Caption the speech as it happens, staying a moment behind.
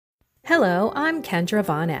Hello, I'm Kendra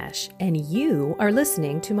Von Esch, and you are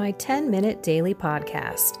listening to my 10-minute daily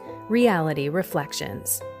podcast, Reality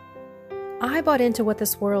Reflections. I bought into what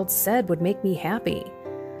this world said would make me happy.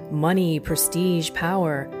 Money, prestige,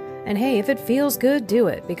 power. And hey, if it feels good, do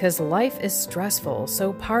it, because life is stressful,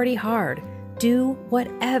 so party hard. Do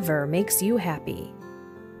whatever makes you happy.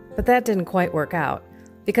 But that didn't quite work out,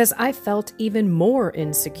 because I felt even more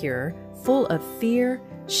insecure, full of fear,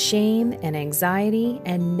 shame, and anxiety,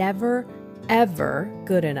 and never, ever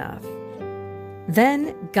good enough.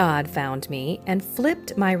 Then God found me and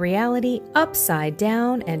flipped my reality upside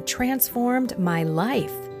down and transformed my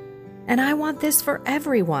life. And I want this for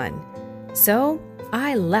everyone. So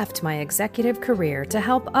I left my executive career to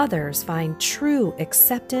help others find true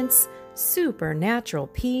acceptance, supernatural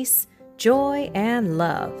peace, joy, and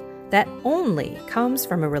love that only comes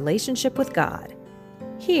from a relationship with God.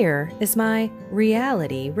 Here is my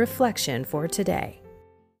reality reflection for today.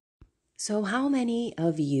 So how many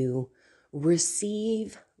of you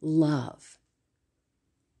receive love?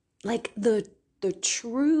 Like the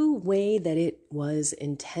true way that it was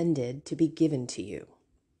intended to be given to you.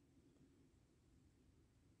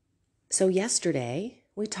 So yesterday,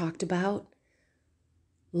 we talked about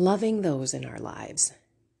loving those in our lives,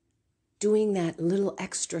 doing that little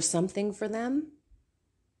extra something for them.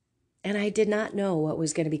 And I did not know what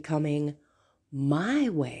was going to be coming my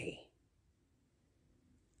way.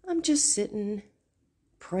 I'm just sitting,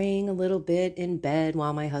 praying a little bit in bed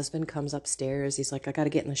while my husband comes upstairs. He's like, I got to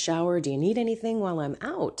get in the shower. Do you need anything while I'm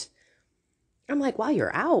out? I'm like, while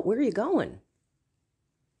you're out, where are you going?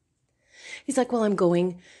 He's like, well, I'm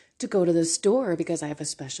going to go to the store because I have a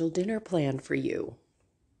special dinner planned for you.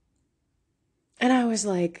 And I was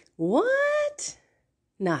like, what?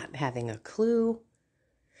 Not having a clue.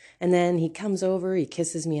 And then he comes over, he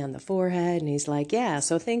kisses me on the forehead, and he's like, yeah,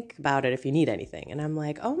 so think about it if you need anything. And I'm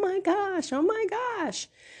like, oh my gosh.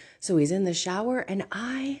 So he's in the shower, and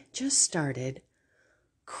I just started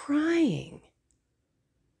crying.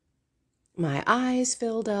 My eyes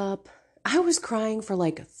filled up. I was crying for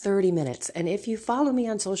like 30 minutes. And if you follow me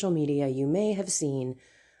on social media, you may have seen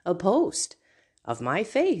a post of my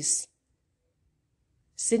face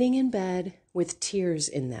sitting in bed with tears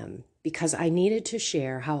in them, because I needed to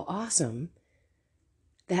share how awesome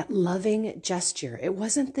that loving gesture. It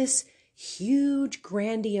wasn't this huge,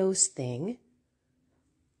 grandiose thing.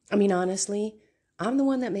 I mean, honestly, I'm the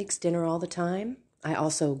one that makes dinner all the time. I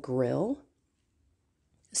also grill.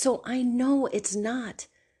 So I know it's not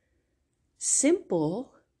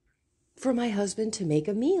simple for my husband to make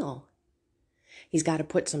a meal. He's got to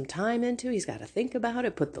put some time into, he's got to think about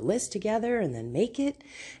it, put the list together, and then make it.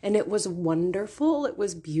 And it was wonderful. It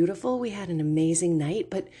was beautiful. We had an amazing night.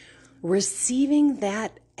 But receiving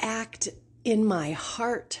that act in my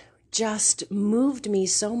heart just moved me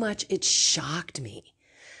so much. It shocked me.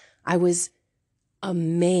 I was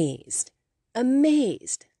amazed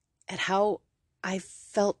at how I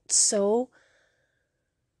felt so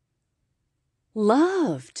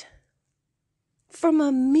loved from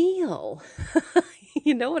a meal.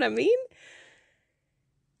 You know what I mean?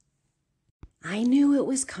 I knew it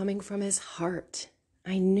was coming from his heart.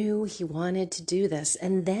 I knew he wanted to do this.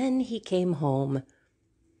 And then he came home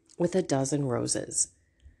with a dozen roses.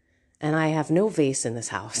 And I have no vase in this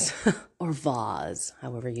house, or vase,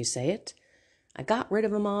 however you say it. I got rid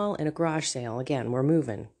of them all in a garage sale. Again, we're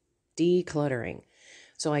moving, decluttering.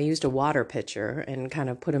 So I used a water pitcher and kind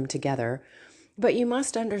of put them together. But you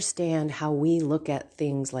must understand how we look at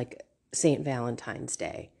things like St. Valentine's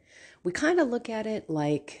Day. We kind of look at it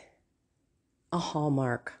like a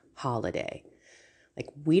Hallmark holiday. Like,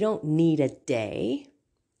 we don't need a day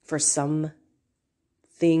for something,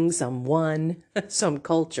 someone, some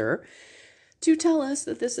culture to tell us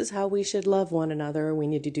that this is how we should love one another. We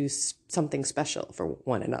need to do something special for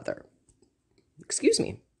one another. Excuse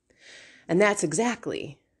me. And that's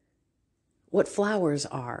exactly what flowers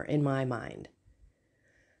are in my mind.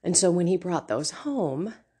 And so when he brought those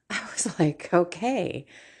home, I was like, okay,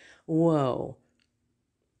 whoa.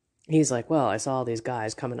 He's like, well, I saw all these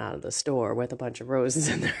guys coming out of the store with a bunch of roses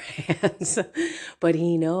in their hands. But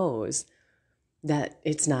he knows that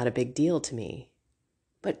it's not a big deal to me.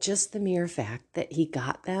 But just the mere fact that he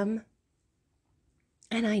got them,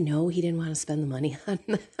 and I know he didn't want to spend the money on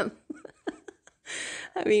them.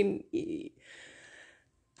 I mean,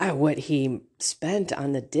 what he spent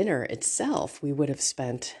on the dinner itself, we would have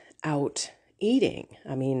spent out eating.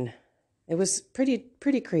 I mean, it was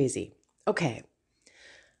pretty crazy. Okay,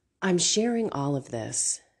 I'm sharing all of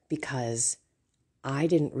this because I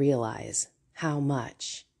didn't realize how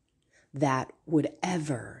much that would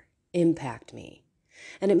ever impact me.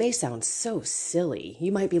 And it may sound so silly.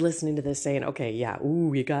 You might be listening to this saying, okay, yeah,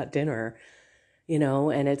 ooh, you got dinner,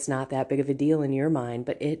 and it's not that big of a deal in your mind,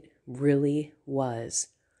 but it really was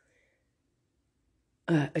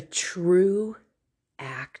a true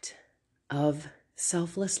act of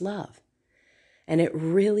selfless love. And it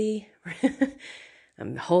really,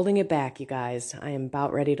 I'm holding it back, you guys. I am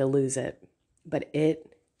about ready to lose it. But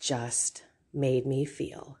it just made me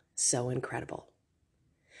feel so incredible.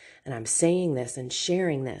 And I'm saying this and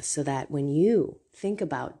sharing this so that when you think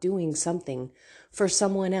about doing something for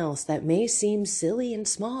someone else that may seem silly and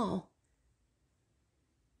small,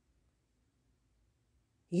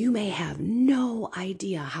 you may have no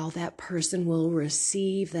idea how that person will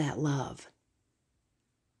receive that love.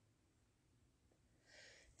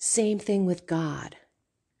 Same thing with God.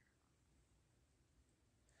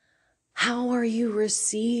 How are you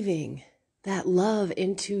receiving that love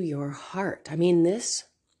into your heart? I mean,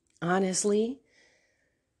 honestly,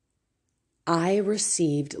 I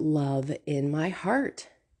received love in my heart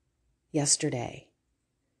yesterday.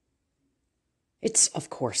 It's, of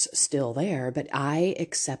course, still there, but I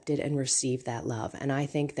accepted and received that love. And I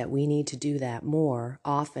think that we need to do that more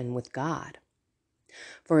often with God.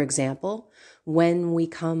 For example, when we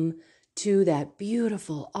come to that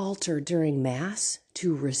beautiful altar during Mass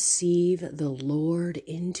to receive the Lord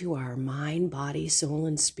into our mind, body, soul,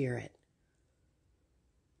 and spirit,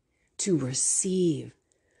 to receive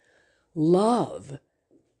love,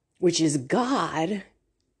 which is God,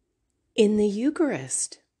 in the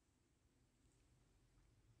Eucharist.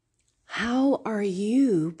 How are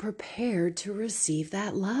you prepared to receive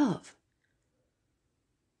that love?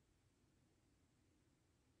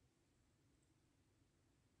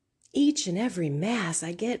 Each and every Mass,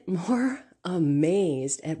 I get more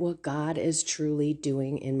amazed at what God is truly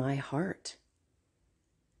doing in my heart.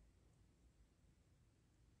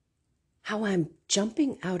 How I'm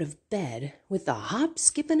jumping out of bed with a hop,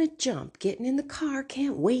 skip, and a jump, getting in the car,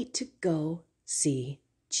 can't wait to go see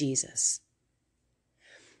Jesus.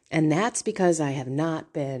 And that's because I have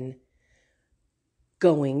not been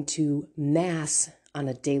going to Mass on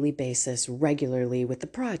a daily basis regularly with the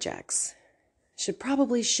projects. Should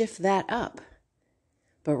probably shift that up.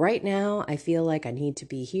 But right now, I feel like I need to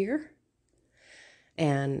be here.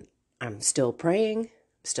 And I'm still praying,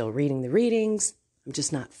 still reading the readings. I'm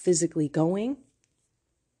just not physically going.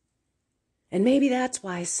 And maybe that's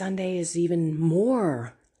why Sunday is even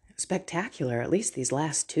more spectacular, at least these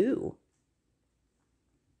last two.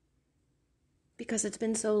 Because it's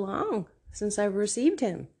been so long since I've received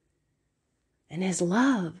him and his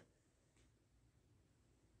love.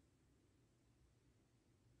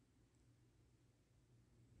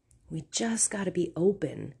 We just got to be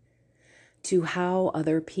open to how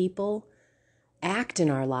other people act in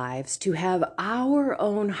our lives, to have our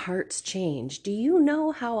own hearts change. Do you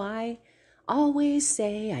know how I always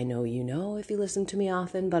say, I know you know if you listen to me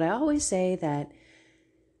often, but I always say that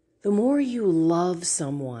the more you love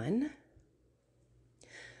someone,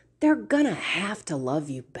 they're gonna have to love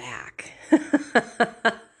you back.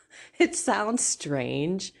 It sounds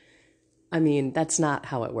strange. I mean, that's not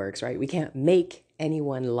how it works, right? We can't make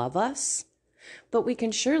anyone love us, but we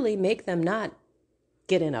can surely make them not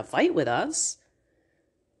get in a fight with us.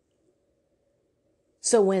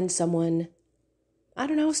 So when someone, I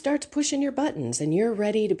don't know, starts pushing your buttons and you're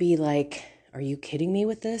ready to be like, are you kidding me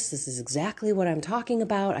with this? This is exactly what I'm talking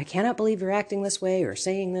about. I cannot believe you're acting this way or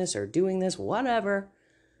saying this or doing this, whatever.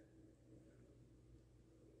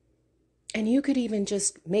 And you could even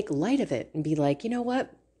just make light of it and be like, you know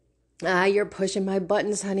what? You're pushing my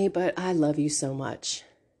buttons, honey, but I love you so much.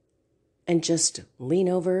 And just lean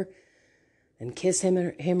over and kiss him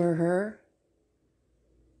or her.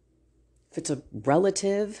 If it's a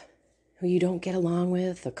relative who you don't get along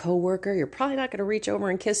with, a coworker, you're probably not going to reach over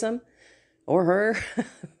and kiss him or her.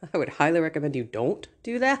 I would highly recommend you don't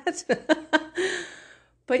do that.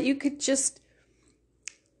 But you could just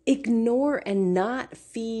ignore and not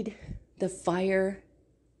feed the fire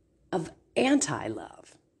of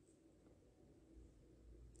anti-love.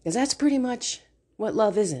 Because that's pretty much what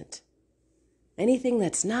love isn't. Anything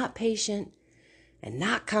that's not patient and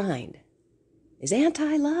not kind is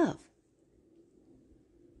anti-love.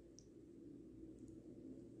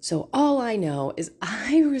 So all I know is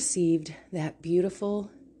I received that beautiful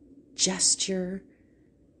gesture,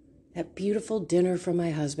 that beautiful dinner from my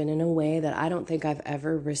husband in a way that I don't think I've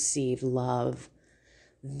ever received love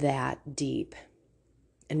that deep.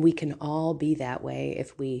 And we can all be that way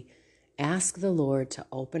if we ask the Lord to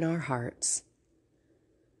open our hearts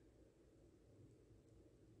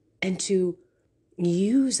and to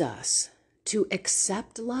use us to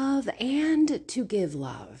accept love and to give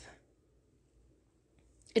love.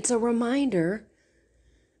 It's a reminder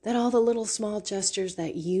that all the little small gestures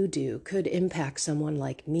that you do could impact someone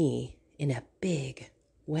like me in a big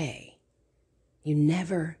way. You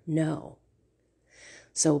never know.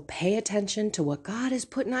 So pay attention to what God is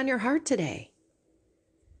putting on your heart today.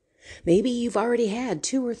 Maybe you've already had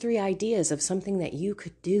 2 or 3 ideas of something that you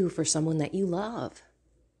could do for someone that you love.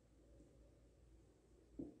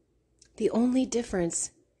 The only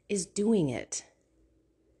difference is doing it.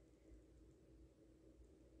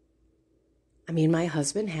 I mean, my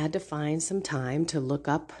husband had to find some time to look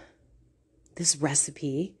up this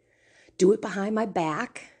recipe, do it behind my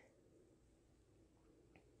back.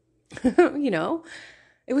 You know,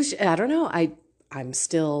 it was, I don't know, I'm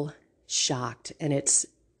still shocked, and it's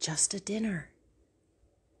just a dinner.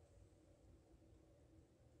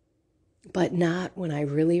 But not when I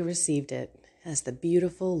really received it as the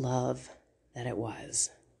beautiful love that it was.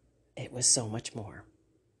 It was so much more.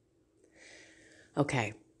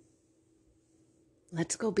 Okay,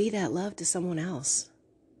 let's go be that love to someone else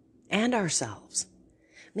and ourselves.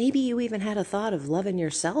 Maybe you even had a thought of loving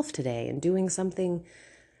yourself today and doing something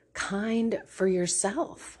kind for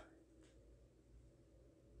yourself.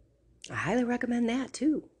 I highly recommend that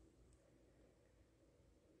too.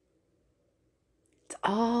 It's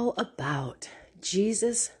all about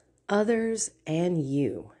Jesus, others, and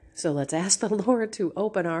you. So let's ask the Lord to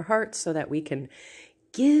open our hearts so that we can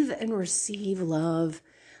give and receive love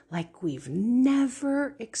like we've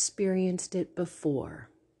never experienced it before.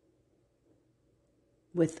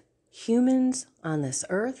 With humans on this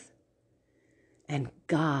earth and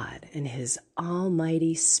God and His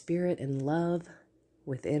almighty Spirit and love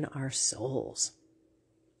within our souls.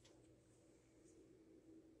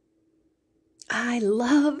 I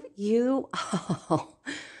love you all.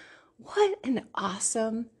 What an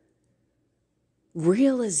awesome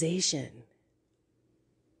realization.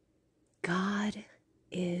 God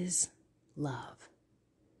is love.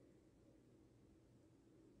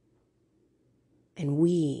 And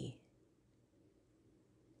we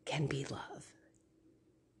can be love.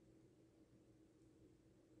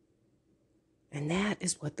 And that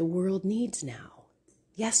is what the world needs now.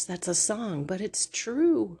 Yes, that's a song, but it's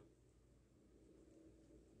true.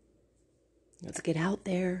 Let's get out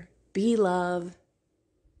there, be love,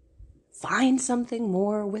 find something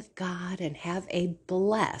more with God, and have a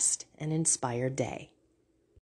blessed and inspired day.